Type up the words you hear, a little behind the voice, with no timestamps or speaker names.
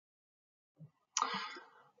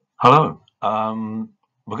Hello.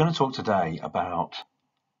 We're going to talk today about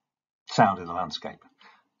sound in the landscape,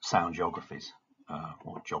 sound geographies,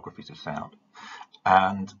 or geographies of sound,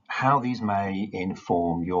 and how these may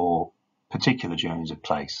inform your particular journeys of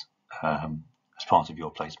place as part of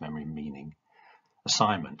your place memory meaning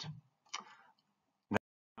assignment.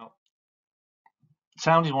 Now,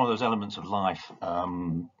 sound is one of those elements of life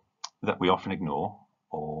that we often ignore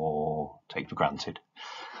or take for granted.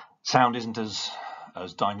 Sound isn't as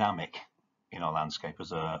dynamic in our landscape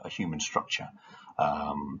as a human structure,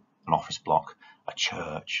 an office block, a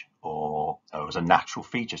church, or as a natural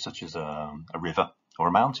feature such as a river or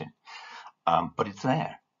a mountain. But it's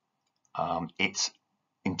there. It's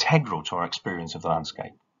integral to our experience of the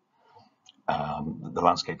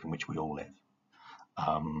landscape in which we all live.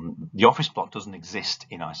 The office block doesn't exist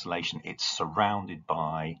in isolation. It's surrounded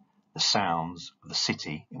by the sounds of the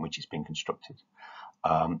city in which it's been constructed.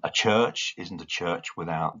 A church isn't a church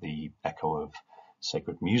without the echo of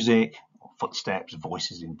sacred music, footsteps,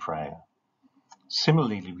 voices in prayer.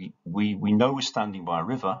 Similarly, we know we're standing by a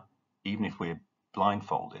river, even if we're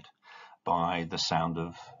blindfolded, by the sound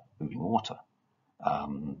of moving water.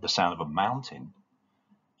 The sound of a mountain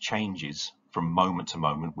changes from moment to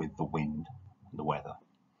moment with the wind and the weather.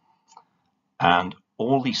 And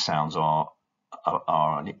all these sounds are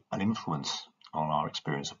an influence on our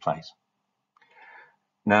experience of place.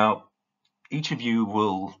 Now, each of you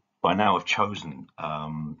will by now have chosen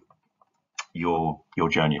your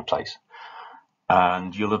journey of place,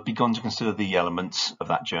 and you'll have begun to consider the elements of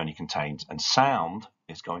that journey contained, and sound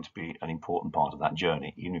is going to be an important part of that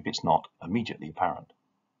journey, even if it's not immediately apparent.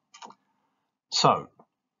 So,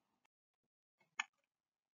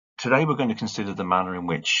 today we're going to consider the manner in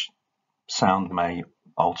which sound may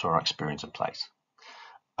alter our experience of place.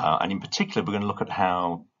 And in particular, we're going to look at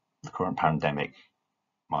how the current pandemic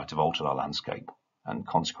might have altered our landscape and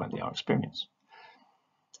consequently our experience.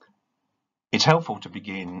 It's helpful to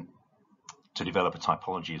begin to develop a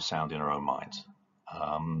typology of sound in our own minds.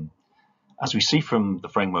 As we see from the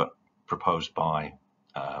framework proposed by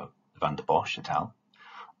Van der Bosch et al.,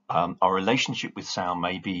 our relationship with sound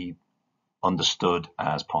may be understood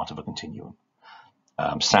as part of a continuum.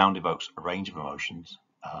 Sound evokes a range of emotions,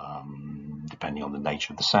 depending on the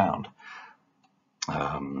nature of the sound,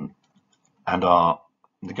 and our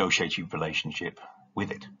negotiated relationship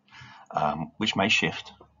with it, which may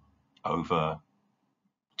shift over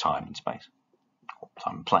time and space, or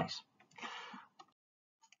time and place.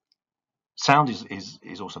 Sound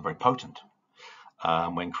is also very potent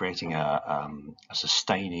when creating a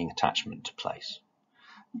sustaining attachment to place.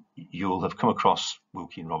 You'll have come across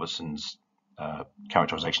Wilkie and Robertson's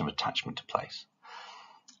characterization of attachment to place.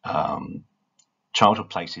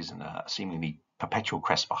 Childhood places and a seemingly perpetual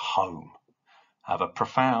quest for home have a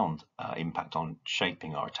profound impact on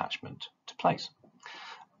shaping our attachment to place.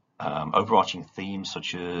 Overarching themes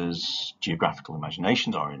such as geographical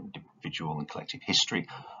imaginations, our individual and collective history,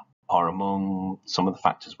 are among some of the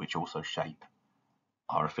factors which also shape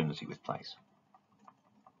our affinity with place.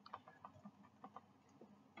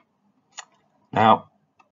 Now,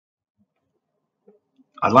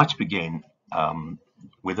 I'd like to begin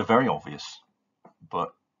with a very obvious,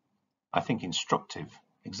 but I think instructive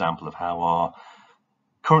example of how our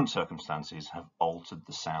current circumstances have altered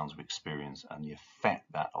the sounds we experience and the effect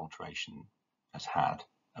that alteration has had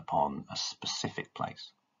upon a specific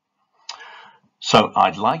place. So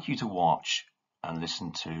I'd like you to watch and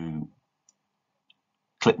listen to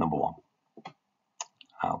clip number 1.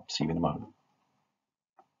 I'll see you in a moment.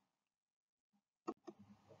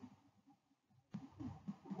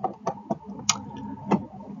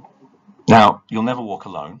 Now, You'll Never Walk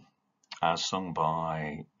Alone, as sung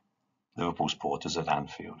by Liverpool supporters at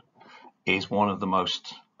Anfield, is one of the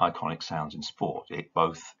most iconic sounds in sport. It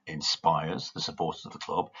both inspires the supporters of the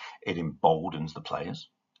club, it emboldens the players,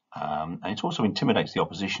 and it also intimidates the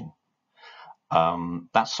opposition.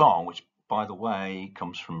 That song, which by the way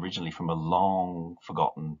comes originally from a long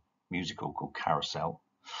forgotten musical called Carousel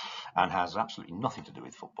and has absolutely nothing to do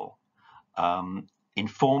with football,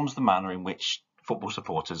 informs the manner in which football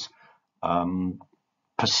supporters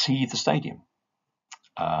perceive the stadium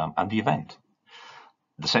and the event.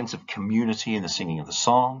 The sense of community in the singing of the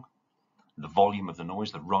song, the volume of the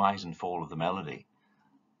noise, the rise and fall of the melody.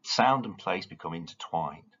 Sound and place become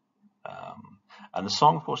intertwined. And the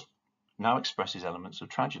song, of course, now expresses elements of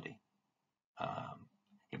tragedy.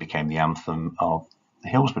 It became the anthem of the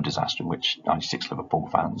Hillsborough disaster in which 96 Liverpool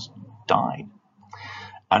fans died.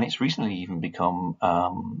 And it's recently even become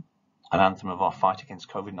an anthem of our fight against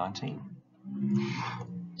COVID-19.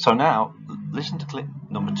 So now, listen to clip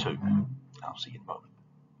number 2. I'll see you in a moment.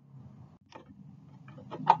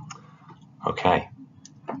 Okay,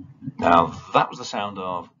 now that was the sound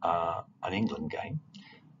of an England game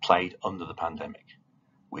played under the pandemic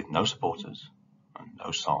with no supporters and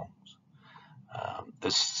no songs.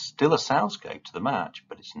 There's still a soundscape to the match,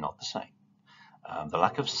 but it's not the same. The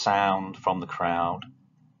lack of sound from the crowd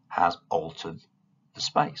has altered the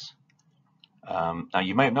space. Now,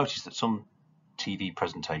 you may have noticed that some TV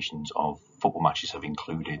presentations of football matches have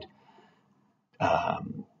included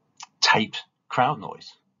taped crowd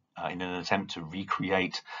noise in an attempt to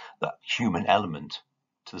recreate that human element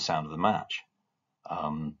to the sound of the match.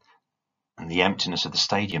 And the emptiness of the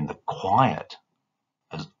stadium, the quiet,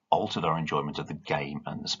 has altered our enjoyment of the game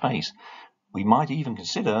and the space. We might even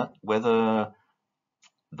consider whether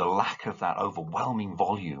the lack of that overwhelming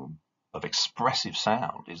volume of expressive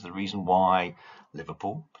sound is the reason why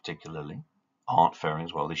Liverpool, particularly, aren't faring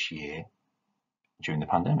as well this year during the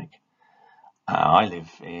pandemic. I live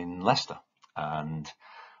in Leicester, and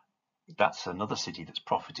that's another city that's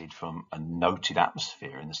profited from a noted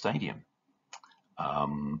atmosphere in the stadium.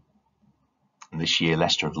 And this year,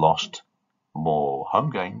 Leicester have lost more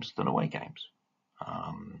home games than away games.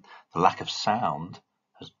 The lack of sound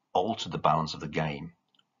has altered the balance of the game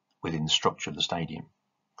within the structure of the stadium.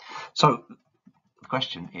 So the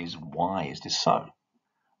question is, why is this so?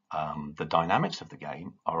 The dynamics of the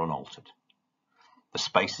game are unaltered. The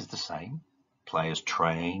space is the same. Players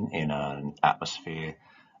train in an atmosphere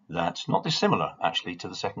that's not dissimilar, actually, to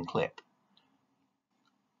the second clip.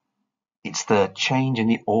 It's the change in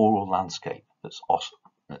the oral landscape that's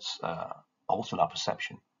altered our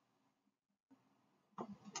perception.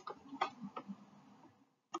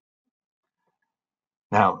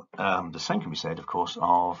 Now, the same can be said, of course,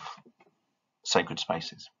 of sacred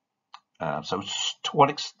spaces. So to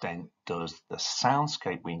what extent does the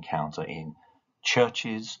soundscape we encounter in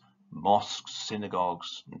churches, mosques,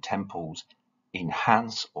 synagogues, and temples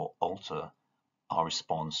enhance or alter our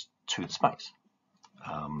response to the space?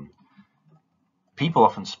 People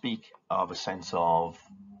often speak of a sense of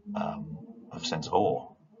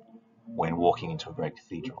awe when walking into a great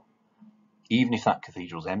cathedral, even if that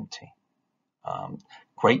cathedral is empty.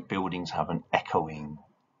 Great buildings have an echoing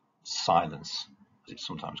silence, as it's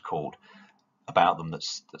sometimes called, about them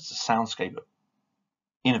that's a soundscape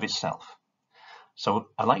in of itself. So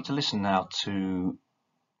I'd like to listen now to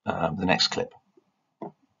the next clip.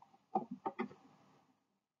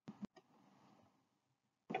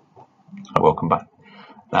 Welcome back.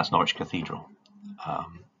 That's Norwich Cathedral.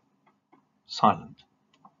 Silent.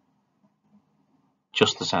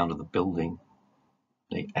 Just the sound of the building,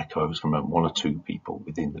 the echoes from one or two people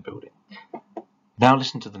within the building. Now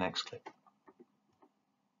listen to the next clip.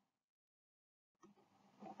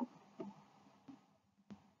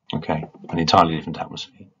 Okay, an entirely different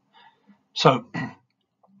atmosphere. So,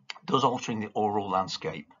 does altering the oral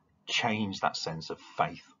landscape change that sense of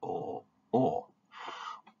faith or awe?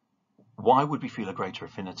 Why would we feel a greater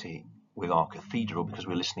affinity with our cathedral because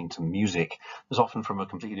we're listening to music that's often from a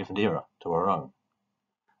completely different era to our own?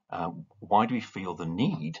 Why do we feel the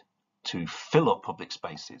need to fill up public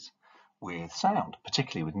spaces with sound,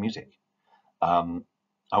 particularly with music? I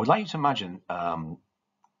would like you to imagine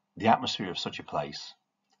the atmosphere of such a place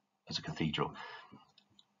as a cathedral.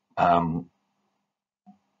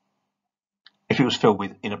 If it was filled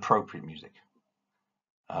with inappropriate music,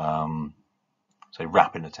 say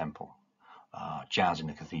rap in a temple, jazz in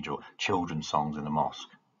a cathedral, children's songs in a mosque.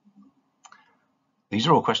 These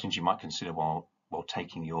are all questions you might consider while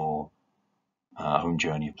taking your own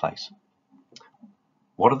journey of place.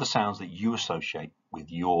 What are the sounds that you associate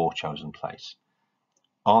with your chosen place?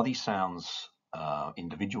 Are these sounds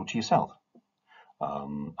individual to yourself?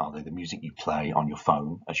 Are they the music you play on your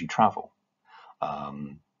phone as you travel?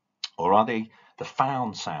 Or are they the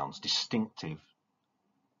found sounds distinctive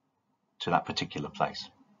to that particular place?